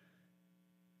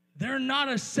 They're not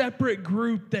a separate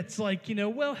group that's like, you know,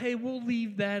 well, hey, we'll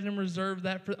leave that and reserve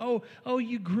that for, oh,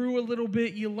 you grew a little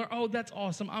bit, you learned, oh, that's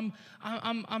awesome.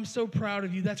 I'm so proud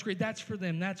of you. That's great. That's for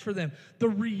them. That's for them. The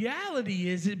reality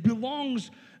is, it belongs,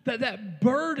 that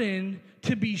burden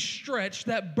to be stretched,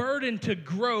 that burden to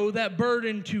grow, that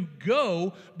burden to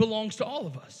go belongs to all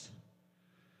of us.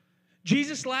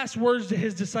 Jesus' last words to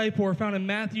his disciple are found in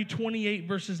Matthew 28,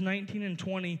 verses 19 and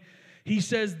 20. He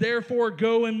says, therefore,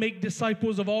 go and make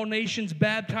disciples of all nations,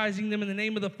 baptizing them in the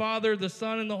name of the Father, the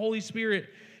Son, and the Holy Spirit.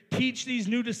 Teach these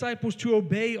new disciples to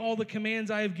obey all the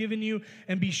commands I have given you,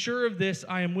 and be sure of this,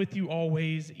 I am with you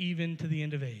always, even to the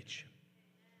end of age.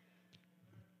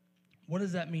 What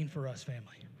does that mean for us,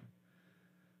 family?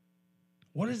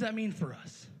 What does that mean for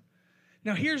us?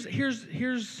 Now, here's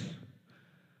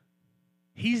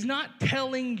he's not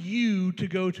telling you to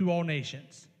go to all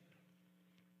nations,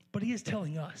 but he is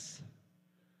telling us.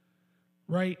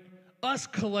 right? Us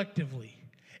collectively,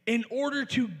 in order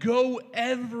to go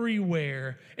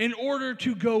everywhere, in order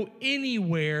to go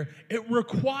anywhere, it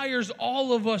requires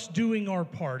all of us doing our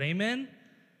part. Amen?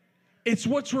 It's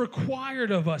what's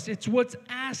required of us. It's what's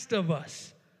asked of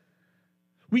us.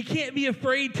 We can't be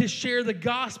afraid to share the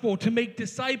gospel, to make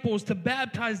disciples, to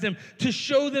baptize them, to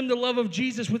show them the love of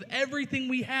Jesus with everything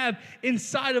we have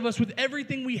inside of us, with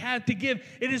everything we have to give.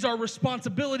 It is our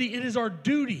responsibility. It is our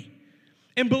duty.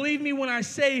 And believe me when I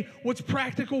say what's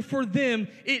practical for them,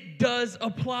 it does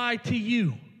apply to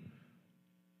you.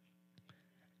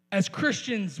 As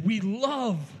Christians, we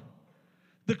love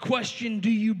the question, do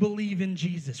you believe in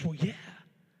Jesus? Well, yeah,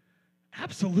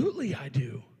 absolutely I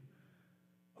do.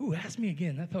 Ooh, ask me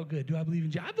again. That felt good. Do I believe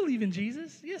in Jesus? I believe in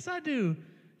Jesus. Yes, I do. Did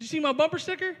you see my bumper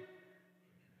sticker?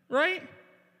 Right? Did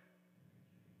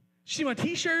you see my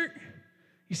t-shirt?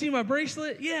 You see my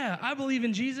bracelet? Yeah, I believe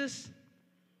in Jesus.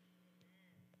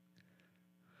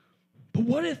 But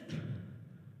what if,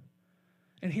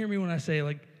 and hear me when I say,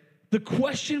 like, the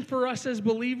question for us as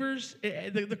believers,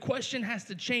 the question has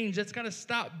to change. That's got to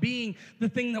stop being the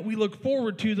thing that we look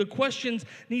forward to. The questions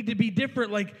need to be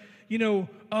different. Like,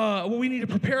 what we need to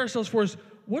prepare ourselves for is,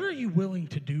 what are you willing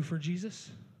to do for Jesus?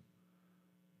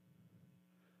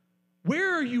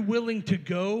 Where are you willing to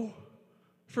go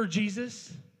for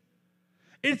Jesus?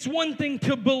 It's one thing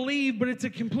to believe, but it's a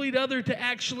complete other to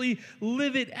actually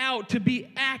live it out, to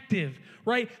be active,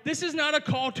 right? This is not a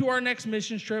call to our next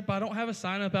missions trip. I don't have a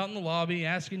sign up out in the lobby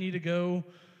asking you to go,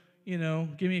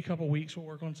 give me a couple weeks, we'll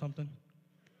work on something.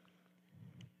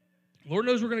 Lord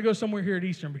knows we're going to go somewhere here at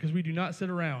Eastern because we do not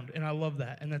sit around, and I love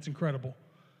that, and that's incredible.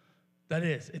 That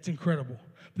is, it's incredible.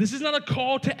 This is not a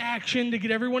call to action to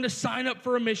get everyone to sign up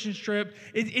for a missions trip.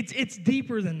 It's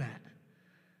deeper than that.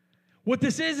 What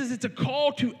this is it's a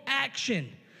call to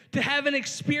action. To have an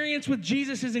experience with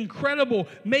Jesus is incredible.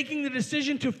 Making the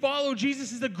decision to follow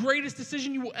Jesus is the greatest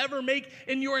decision you will ever make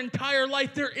in your entire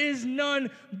life. There is none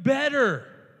better.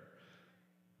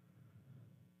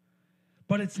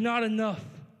 But it's not enough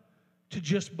to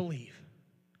just believe.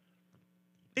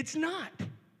 It's not,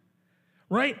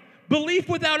 right? Belief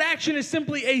without action is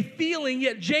simply a feeling,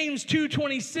 yet James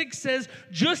 2:26 says,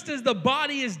 just as the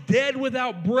body is dead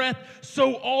without breath,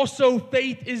 so also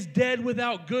faith is dead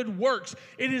without good works.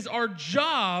 It is our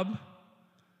job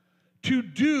to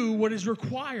do what is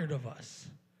required of us.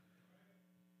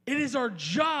 It is our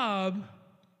job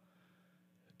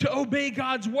to obey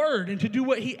God's word and to do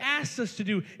what he asks us to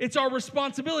do. It's our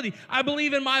responsibility. I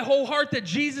believe in my whole heart that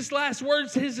Jesus' last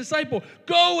words to his disciple,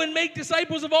 go and make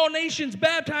disciples of all nations,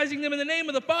 baptizing them in the name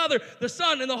of the Father, the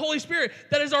Son, and the Holy Spirit.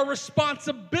 That is our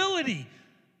responsibility.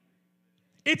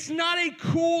 It's not a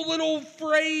cool little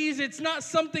phrase. It's not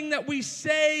something that we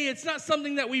say. It's not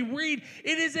something that we read.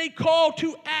 It is a call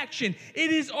to action. It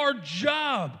is our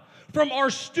job. From our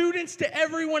students to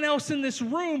everyone else in this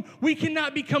room, we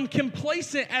cannot become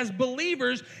complacent as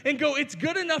believers and go, it's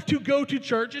good enough to go to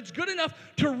church. It's good enough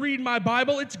to read my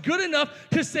Bible. It's good enough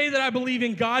to say that I believe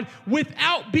in God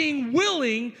without being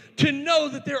willing to know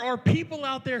that there are people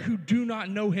out there who do not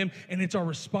know him, and it's our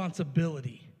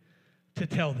responsibility to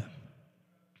tell them.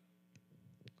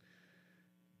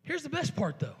 Here's the best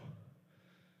part, though.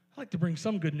 I'd like to bring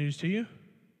some good news to you.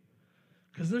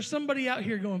 Because there's somebody out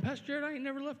here going, Pastor Jarrod, I ain't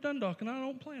never left Dundalk, and I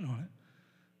don't plan on it.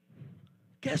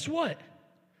 Guess what?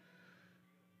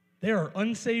 There are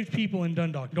unsaved people in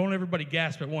Dundalk. Don't everybody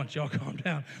gasp at once. Y'all calm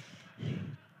down.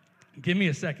 Give me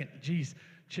a second. Jeez,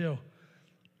 chill.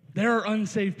 There are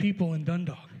unsaved people in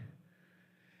Dundalk.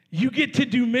 You get to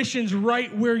do missions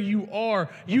right where you are.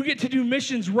 You get to do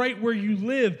missions right where you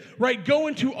live, right?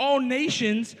 Going to all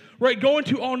nations, right? Going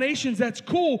to all nations, that's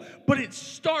cool, but it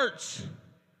starts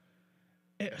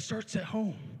at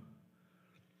home.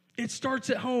 It starts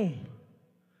at home.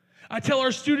 I tell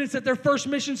our students that their first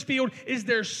missions field is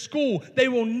their school. They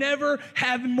will never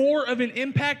have more of an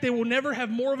impact. They will never have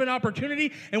more of an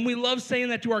opportunity. And we love saying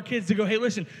that to our kids to go, hey,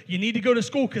 listen, you need to go to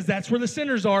school because that's where the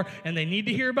sinners are, and they need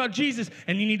to hear about Jesus,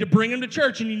 and you need to bring them to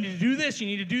church, and you need to do this, you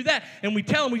need to do that. And we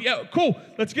tell them, yeah, cool,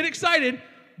 let's get excited.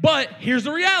 But here's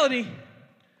the reality.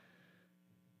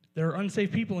 There are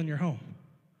unsaved people in your home.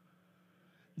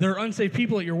 There are unsaved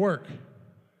people at your work.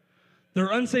 There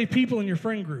are unsaved people in your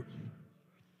friend group.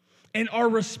 And our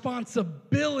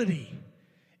responsibility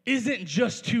isn't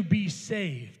just to be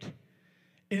saved.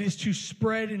 It is to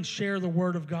spread and share the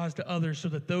word of God to others so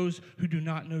that those who do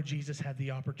not know Jesus have the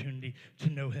opportunity to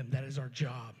know him. That is our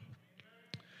job.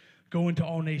 Go into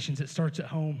all nations. It starts at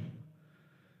home.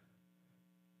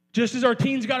 Just as our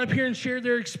teens got up here and shared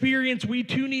their experience, we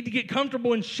too need to get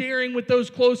comfortable in sharing with those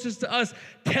closest to us,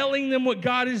 telling them what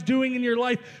God is doing in your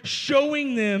life,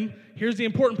 showing them, Here's the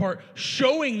important part,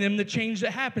 showing them the change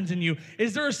that happens in you.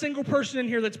 Is there a single person in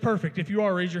here that's perfect? If you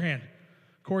are, raise your hand.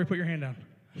 Corey, put your hand down.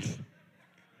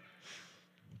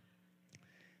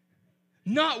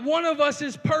 Not one of us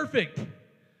is perfect.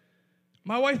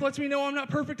 My wife lets me know I'm not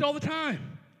perfect all the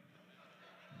time.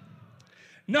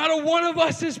 Not a one of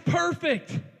us is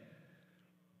perfect.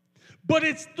 But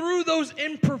it's through those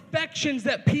imperfections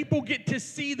that people get to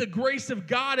see the grace of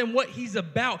God and what He's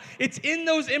about. It's in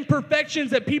those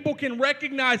imperfections that people can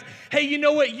recognize, hey, you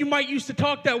know what? You might used to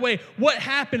talk that way. What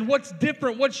happened? What's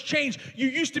different? What's changed? You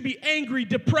used to be angry,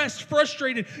 depressed,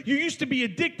 frustrated. You used to be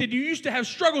addicted. You used to have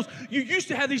struggles. You used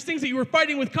to have these things that you were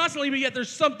fighting with constantly, but yet there's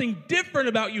something different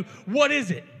about you. What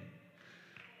is it?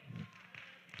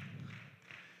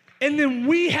 And then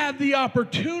we have the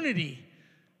opportunity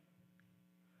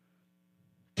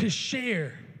to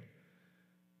share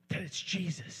that it's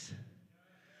Jesus.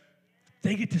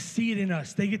 They get to see it in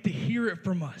us. They get to hear it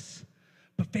from us.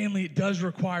 But family, it does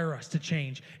require us to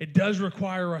change. It does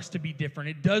require us to be different.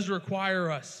 It does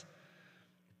require us.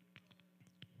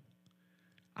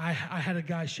 I had a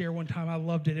guy share one time. I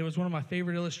loved it. It was one of my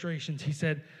favorite illustrations. He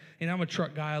said, and I'm a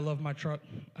truck guy. I love my truck.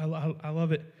 I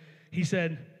love it. He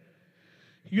said,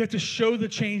 you have to show the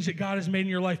change that God has made in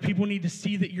your life. People need to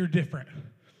see that you're different.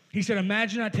 He said,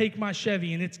 imagine I take my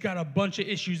Chevy and it's got a bunch of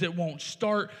issues. It won't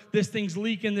start. This thing's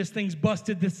leaking. This thing's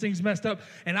busted. This thing's messed up.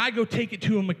 And I go take it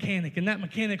to a mechanic, and that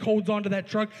mechanic holds onto that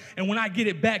truck. And when I get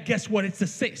it back, guess what? It's the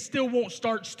same. Still won't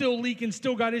start, still leaking,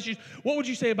 still got issues. What would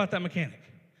you say about that mechanic?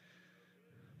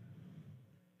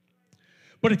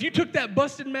 But if you took that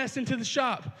busted mess into the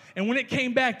shop, and when it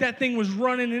came back, that thing was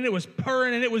running and it was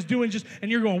purring and it was doing just, and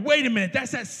you're going, wait a minute,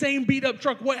 that's that same beat up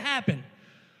truck. What happened?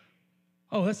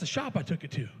 Oh, that's the shop I took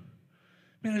it to.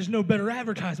 Man, there's no better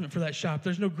advertisement for that shop.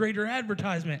 There's no greater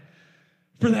advertisement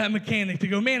for that mechanic to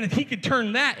go, man, if he could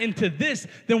turn that into this,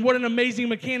 then what an amazing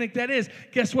mechanic that is.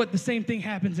 Guess what? The same thing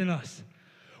happens in us.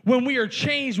 When we are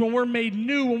changed, when we're made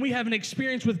new, when we have an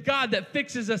experience with God that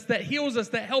fixes us, that heals us,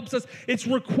 that helps us, it's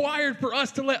required for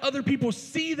us to let other people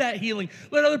see that healing.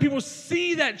 Let other people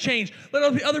see that change.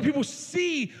 Let other people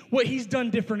see what He's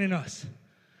done different in us,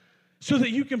 so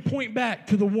that you can point back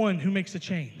to the one who makes a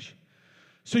change.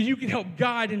 So you can help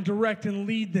guide and direct and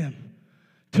lead them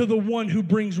to the one who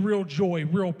brings real joy,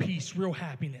 real peace, real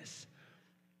happiness.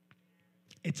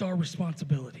 It's our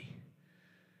responsibility.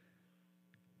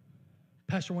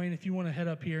 Pastor Wayne, if you want to head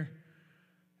up here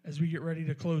as we get ready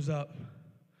to close up,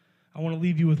 I want to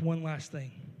leave you with one last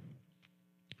thing.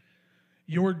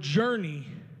 Your journey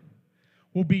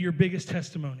will be your biggest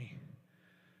testimony,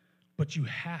 but you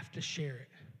have to share it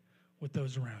with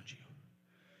those around you.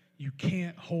 You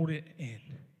can't hold it in.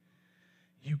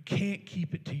 You can't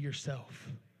keep it to yourself.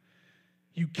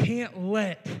 You can't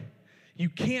let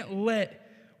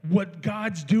what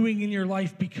God's doing in your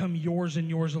life become yours and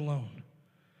yours alone.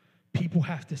 People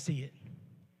have to see it.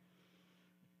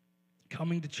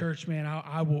 Coming to church, man,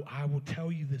 I will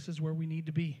tell you this is where we need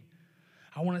to be.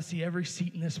 I want to see every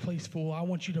seat in this place full. I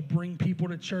want you to bring people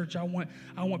to church. I want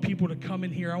people to come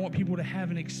in here. I want people to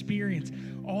have an experience.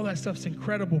 All that stuff's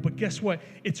incredible. But guess what?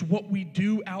 It's what we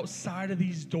do outside of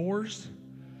these doors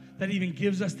that even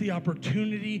gives us the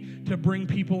opportunity to bring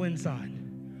people inside.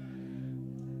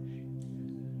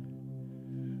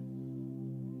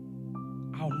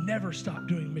 I'll never stop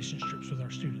doing mission trips with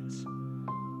our students.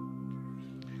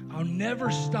 I'll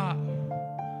never stop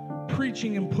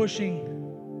preaching and pushing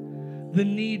the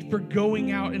need for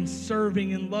going out and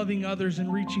serving and loving others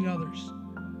and reaching others.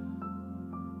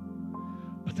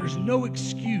 But there's no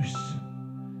excuse.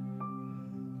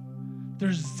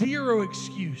 There's zero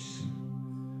excuse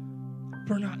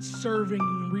for not serving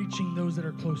and reaching those that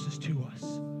are closest to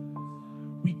us.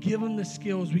 We give them the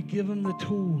skills. We give them the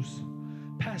tools.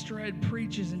 Pastor Ed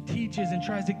preaches and teaches and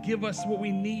tries to give us what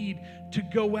we need to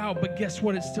go out, but guess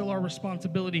what? It's still our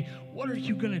responsibility. What are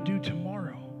you going to do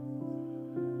tomorrow?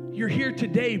 You're here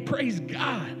today. Praise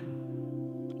God.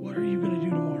 What are you going to do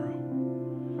tomorrow?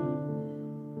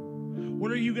 What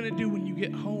are you going to do when you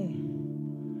get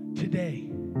home today?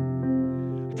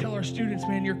 I tell our students,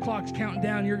 man, your clock's counting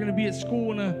down. You're going to be at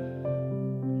school in a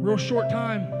real short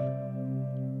time.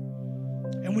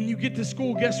 And when you get to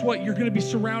school, guess what? You're going to be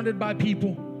surrounded by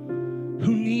people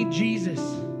who need Jesus.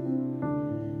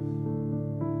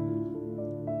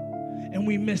 And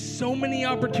we miss so many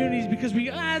opportunities because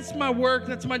that's my work,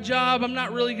 that's my job. I'm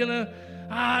not really going to,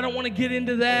 I don't want to get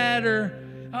into that. Or,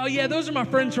 oh yeah, those are my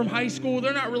friends from high school.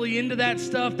 They're not really into that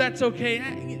stuff. That's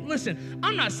okay. Listen,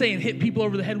 I'm not saying hit people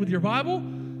over the head with your Bible.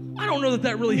 I don't know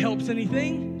that really helps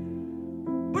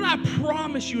anything. But I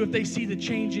promise you, if they see the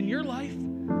change in your life,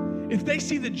 if they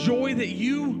see the joy that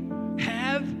you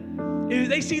have, if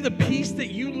they see the peace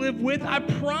that you live with, I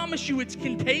promise you it's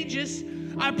contagious.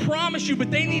 I promise you, but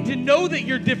they need to know that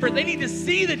you're different. They need to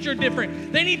see that you're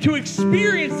different. They need to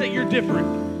experience that you're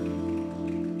different.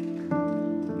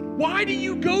 Why do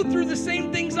you go through the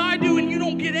same things I do and you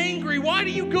don't get angry? Why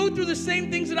do you go through the same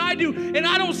things that I do and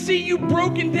I don't see you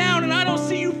broken down and I don't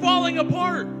see you falling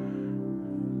apart?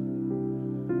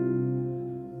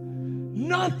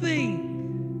 Nothing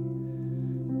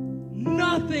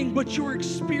but your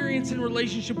experience and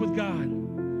relationship with God.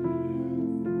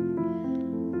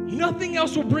 Nothing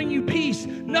else will bring you peace.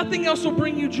 Nothing else will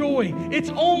bring you joy.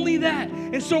 It's only that.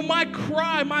 And so my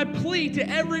cry, my plea to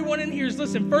everyone in here is,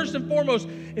 listen, first and foremost,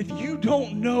 if you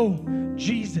don't know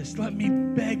Jesus, let me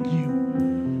beg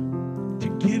you to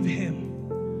give him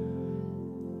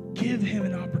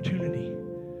an opportunity.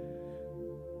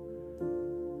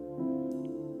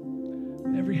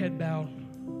 Every head bowed,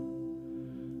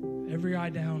 every eye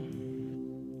down.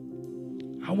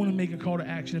 I want to make a call to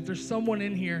action. If there's someone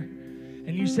in here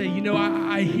and you say, you know,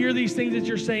 I hear these things that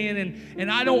you're saying,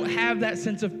 and I don't have that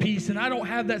sense of peace, and I don't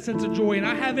have that sense of joy, and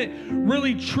I haven't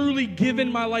really truly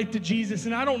given my life to Jesus,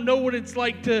 and I don't know what it's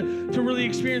like to really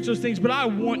experience those things, but I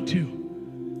want to.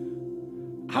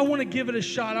 I want to give it a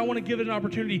shot. I want to give it an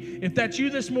opportunity. If that's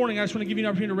you this morning, I just want to give you an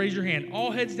opportunity to raise your hand.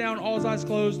 All heads down, all eyes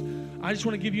closed. I just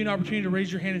want to give you an opportunity to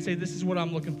raise your hand and say, this is what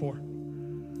I'm looking for.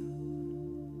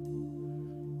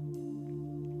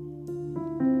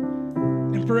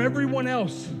 And for everyone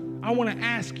else, I want to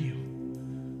ask you,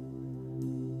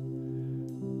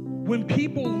 when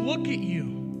people look at you,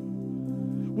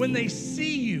 when they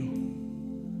see you,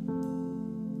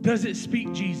 does it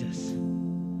speak Jesus?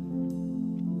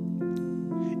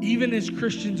 Even as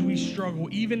Christians, we struggle.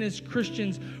 Even as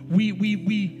Christians, we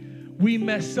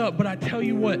mess up. But I tell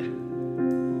you what,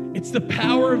 it's the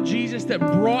power of Jesus that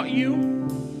brought you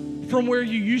from where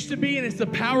you used to be, and it's the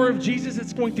power of Jesus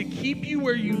that's going to keep you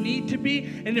where you need to be,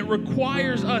 and it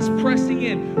requires us pressing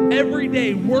in every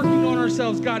day, working on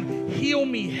ourselves. God, heal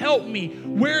me, help me.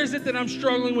 Where is it that I'm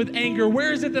struggling with anger?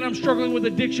 Where is it that I'm struggling with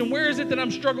addiction? Where is it that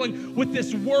I'm struggling with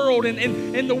this world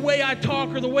and the way I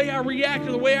talk or the way I react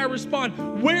or the way I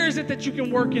respond? Where is it that you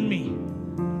can work in me?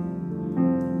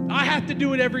 I have to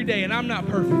do it every day, and I'm not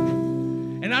perfect.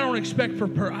 And I don't expect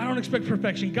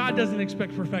perfection. God doesn't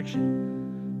expect perfection.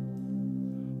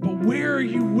 But where are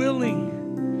you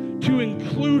willing to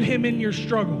include him in your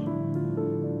struggle?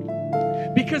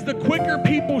 Because the quicker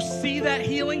people see that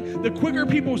healing, the quicker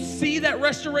people see that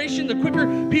restoration, the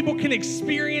quicker people can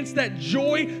experience that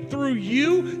joy through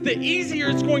you, the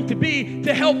easier it's going to be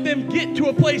to help them get to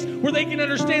a place where they can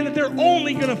understand that they're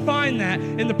only going to find that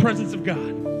in the presence of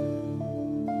God.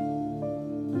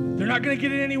 They're not going to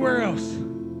get it anywhere else.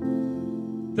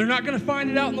 They're not going to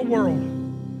find it out in the world.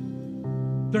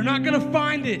 They're not going to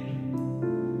find it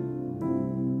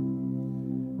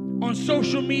on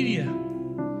social media.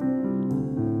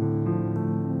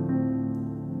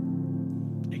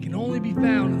 It can only be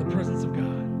found in the presence of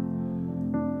God.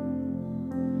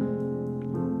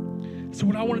 So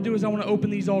what I want to do is I want to open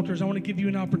these altars. I want to give you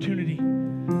an opportunity.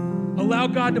 Allow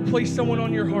God to place someone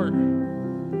on your heart.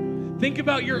 Think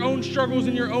about your own struggles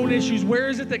and your own issues. Where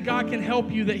is it that God can help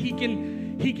you, that He can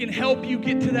help you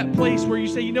get to that place where you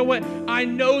say, you know what, I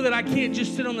know that I can't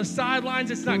just sit on the sidelines.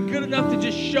 It's not good enough to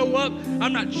just show up.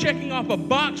 I'm not checking off a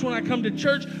box when I come to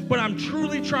church, but I'm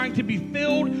truly trying to be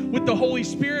filled with the Holy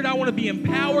Spirit. I want to be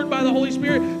empowered by the Holy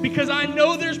Spirit because I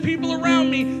know there's people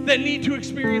around me that need to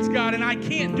experience God, and I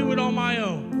can't do it on my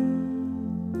own.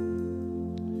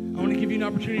 I want to give you an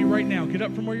opportunity right now. Get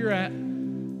up from where you're at.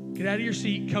 Get out of your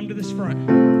seat. Come to this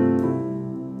front.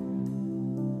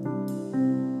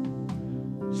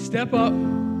 Step up.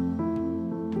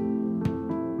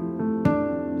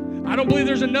 I don't believe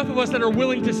there's enough of us that are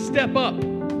willing to step up.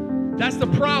 That's the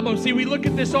problem. See, we look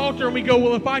at this altar and we go,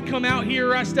 well, if I come out here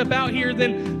or I step out here,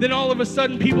 then all of a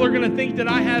sudden people are going to think that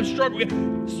I have struggled.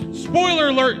 Spoiler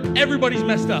alert, everybody's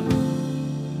messed up.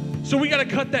 So we got to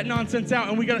cut that nonsense out,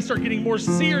 and we got to start getting more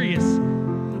serious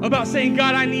about saying,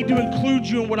 God, I need to include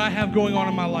you in what I have going on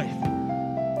in my life.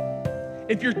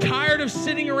 If you're tired of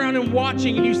sitting around and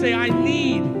watching and you say, I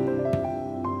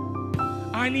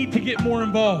need to get more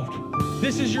involved,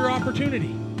 this is your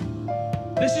opportunity.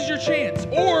 This is your chance.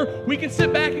 Or we can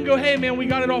sit back and go, hey, man, we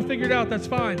got it all figured out. That's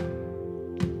fine.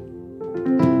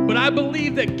 But I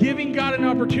believe that giving God an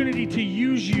opportunity to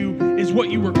use you is what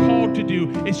you were called to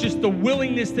do. It's just the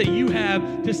willingness that you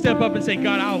have to step up and say,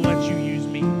 God, I'll let you use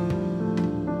me.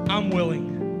 I'm willing.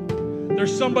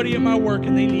 There's somebody at my work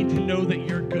and they need to know that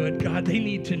you're good. God, they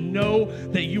need to know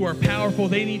that you are powerful.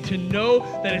 They need to know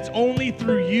that it's only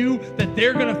through you that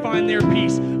they're going to find their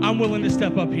peace. I'm willing to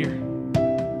step up here.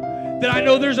 That I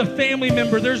know there's a family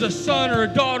member, there's a son or a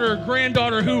daughter or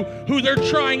granddaughter who they're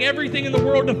trying everything in the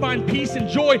world to find peace and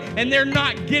joy, and they're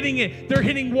not getting it. They're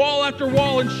hitting wall after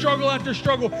wall and struggle after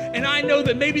struggle. And I know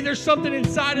that maybe there's something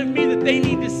inside of me that they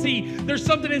need to see. There's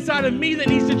something inside of me that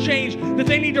needs to change, that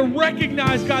they need to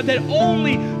recognize, God, that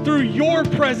only through your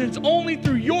presence, only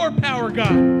through your power,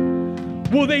 God,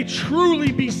 will they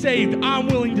truly be saved. I'm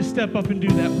willing to step up and do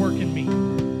that work in me.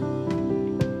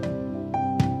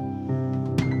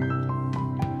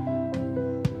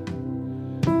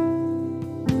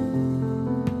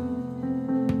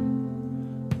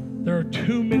 There are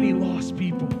too many lost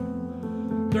people.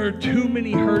 There are too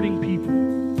many hurting people.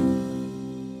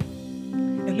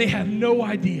 And they have no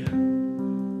idea.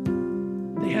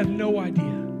 They have no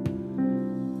idea.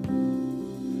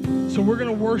 So we're going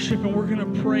to worship and we're going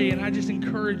to pray. And I just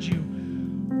encourage you,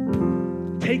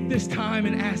 take this time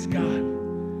and ask God,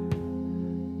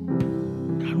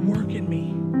 God, work in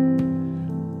me.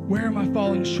 Where am I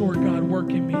falling short, God?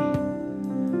 Work in me.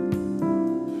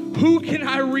 Who can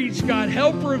I reach, God?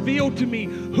 Help reveal to me.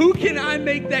 Who can I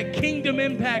make that kingdom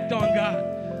impact on, God?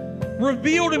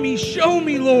 Reveal to me. Show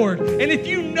me, Lord. And if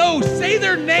you know, say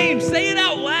their name. Say it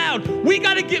out loud. We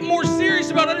got to get more serious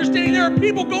about understanding there are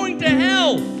people going to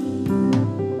hell.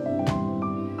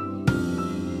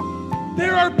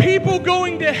 There are people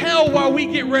going to hell while we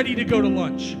get ready to go to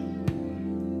lunch.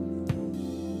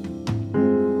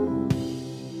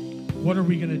 What are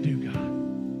we going to do, God?